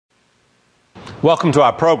Welcome to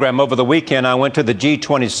our program. Over the weekend, I went to the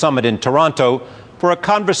G20 summit in Toronto for a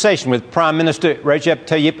conversation with Prime Minister Recep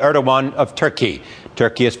Tayyip Erdogan of Turkey.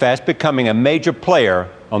 Turkey is fast becoming a major player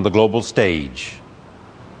on the global stage.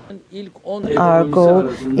 Our goal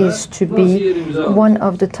is to be one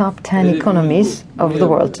of the top 10 economies of the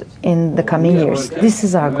world in the coming years. This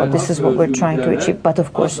is our goal. This is what we're trying to achieve, but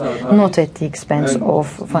of course not at the expense of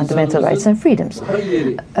fundamental rights and freedoms.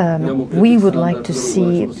 We would like to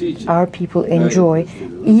see our people enjoy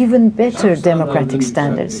even better democratic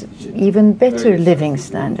standards, even better living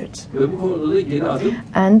standards.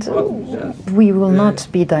 And we will not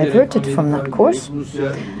be diverted from that course.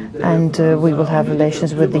 And we will have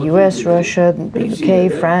relations with the US, Russia, the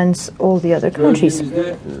UK, France, all the other countries.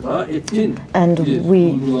 And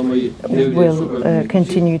we will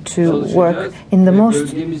continue to work in the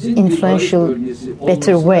most influential,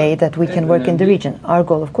 better way that we can work in the region. Our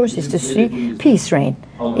goal, of course, is to see peace reign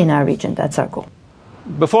in our region. That's our goal.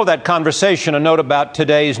 Before that conversation, a note about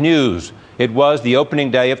today's news. It was the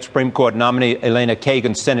opening day of Supreme Court nominee Elena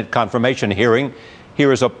Kagan's Senate confirmation hearing.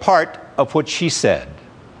 Here is a part of what she said.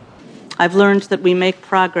 I've learned that we make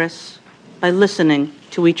progress by listening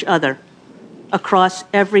to each other across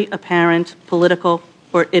every apparent political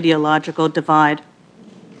or ideological divide.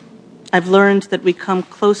 I've learned that we come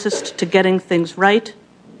closest to getting things right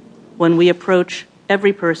when we approach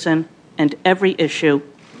every person and every issue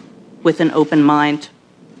with an open mind.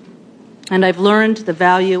 And I've learned the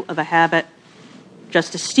value of a habit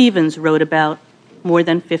Justice Stevens wrote about more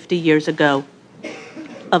than 50 years ago,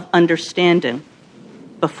 of understanding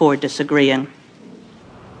before disagreeing.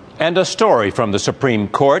 And a story from the Supreme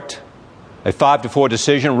Court. A 5-4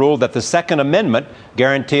 decision ruled that the Second Amendment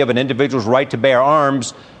guarantee of an individual's right to bear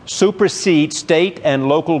arms supersedes state and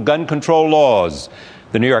local gun control laws.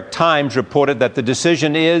 The New York Times reported that the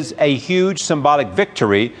decision is a huge symbolic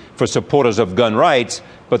victory for supporters of gun rights,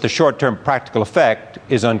 but the short-term practical effect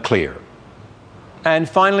is unclear. And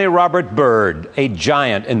finally, Robert Byrd, a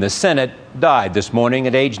giant in the Senate, died this morning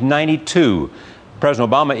at age 92.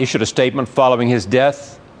 President Obama issued a statement following his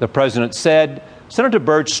death. The president said, Senator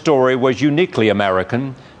Byrd's story was uniquely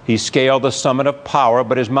American. He scaled the summit of power,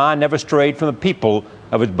 but his mind never strayed from the people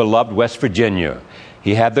of his beloved West Virginia.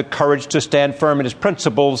 He had the courage to stand firm in his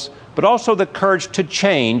principles, but also the courage to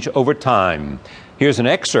change over time. Here's an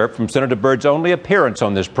excerpt from Senator Byrd's only appearance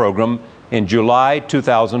on this program in July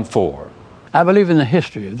 2004. I believe in the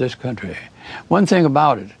history of this country. One thing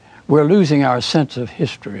about it, we're losing our sense of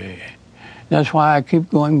history. That's why I keep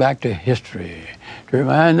going back to history, to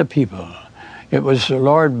remind the people. It was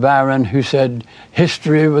Lord Byron who said,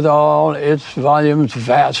 "History with all its volumes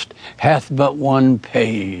vast hath but one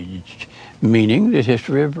page," meaning that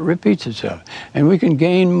history repeats itself. And we can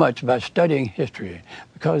gain much by studying history,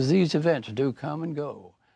 because these events do come and go.